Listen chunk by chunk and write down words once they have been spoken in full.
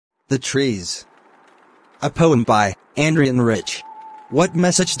The Trees. A poem by Adrienne Rich. What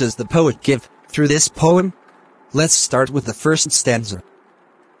message does the poet give through this poem? Let's start with the first stanza.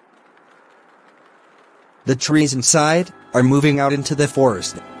 The trees inside are moving out into the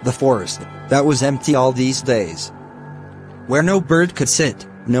forest that was empty all these days. Where no bird could sit,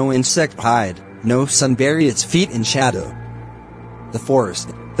 no insect hide, no sun bury its feet in shadow. The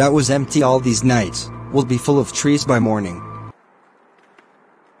forest that was empty all these nights will be full of trees by morning.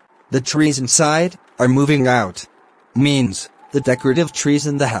 The trees inside are moving out means the decorative trees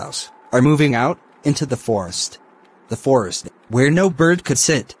in the house are moving out into the forest where no bird could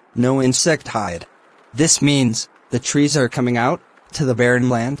sit, no insect hide. This means the trees are coming out to the barren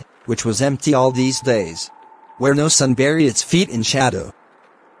land, which was empty all these days, where no sun bury its feet in shadow.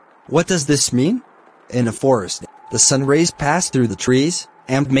 What does this mean? In a forest, the sun rays pass through the trees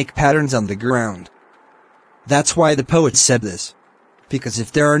and make patterns on the ground. That's why the poet said this. Because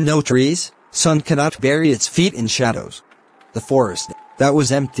if there are no trees, sun cannot bury its feet in shadows. The forest that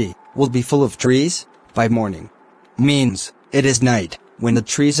was empty will be full of trees by morning. Means it is night when the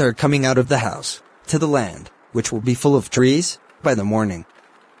trees are coming out of the house to the land, which will be full of trees by the morning.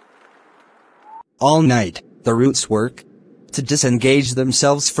 All night, the roots work to disengage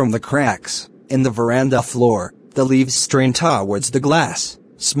themselves from the cracks in the veranda floor. The leaves strain towards the glass,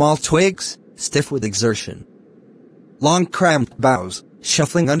 small twigs, stiff with exertion. Long cramped boughs,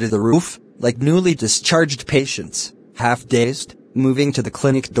 shuffling under the roof, like newly discharged patients, half-dazed, moving to the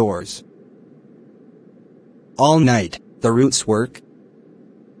clinic doors. All night, the roots work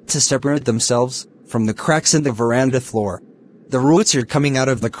to separate themselves from the cracks in the veranda floor. The roots are coming out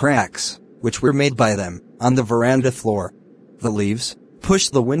of the cracks, which were made by them, on the veranda floor. The leaves push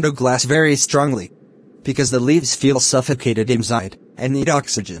the window glass very strongly, because the leaves feel suffocated inside and need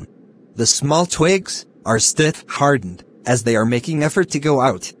oxygen. The small twigs are stiff, hardened, as they are making effort to go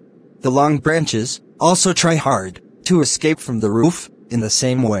out. The long branches also try hard to escape from the roof in the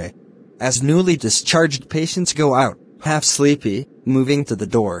same way as newly discharged patients go out, half sleepy, moving to the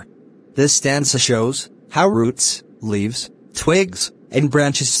door. This stanza shows how roots, leaves, twigs, and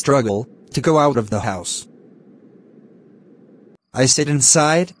branches struggle to go out of the house. I sit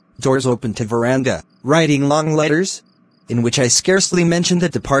inside, doors open to veranda, writing long letters, in which I scarcely mention the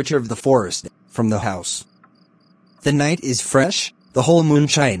departure of the forest from the house. The night is fresh, the whole moon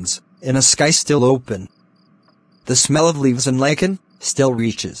shines, in a sky still open. The smell of leaves and lichen still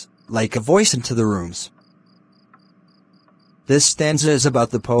reaches, like a voice into the rooms. This stanza is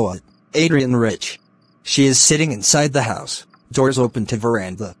about the poet, Adrienne Rich. She is sitting inside the house, doors open to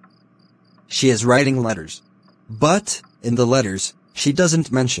veranda. She is writing letters. But, in the letters, she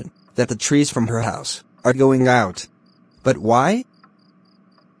doesn't mention that the trees from her house are going out. But why?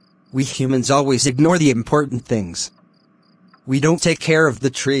 We humans always ignore the important things. We don't take care of the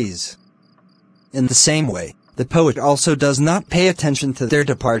trees. In the same way, the poet also does not pay attention to their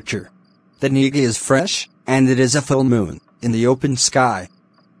departure. The night is fresh, and it is a full moon, in the open sky.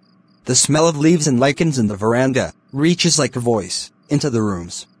 The smell of leaves and lichens in the veranda reaches like a voice into the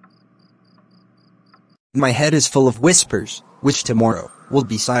rooms. My head is full of whispers, which tomorrow will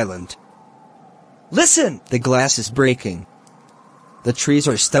be silent. Listen! The glass is breaking. The trees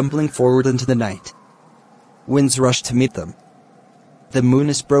are stumbling forward into the night. Winds rush to meet them. The moon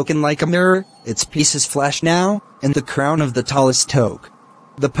is broken like a mirror, its pieces flash now, in the crown of the tallest oak.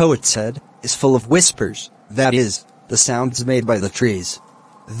 The poet's head is full of whispers, that is, the sounds made by the trees.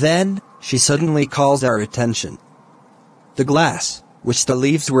 Then, she suddenly calls our attention. The glass, which the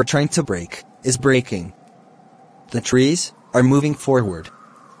leaves were trying to break, is breaking. The trees are moving forward.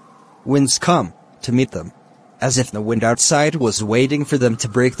 Winds come to meet them, as if the wind outside was waiting for them to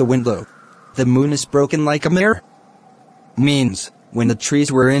break the window. The moon is broken like a mirror. Means, when the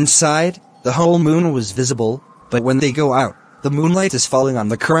trees were inside, the whole moon was visible, but when they go out, the moonlight is falling on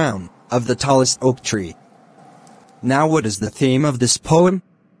the crown of the tallest oak tree. Now what is the theme of this poem?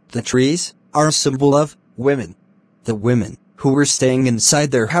 The trees are a symbol of women. The women who were staying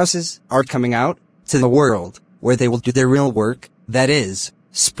inside their houses are coming out to the world, where they will do their real work, that is,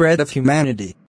 spread of humanity.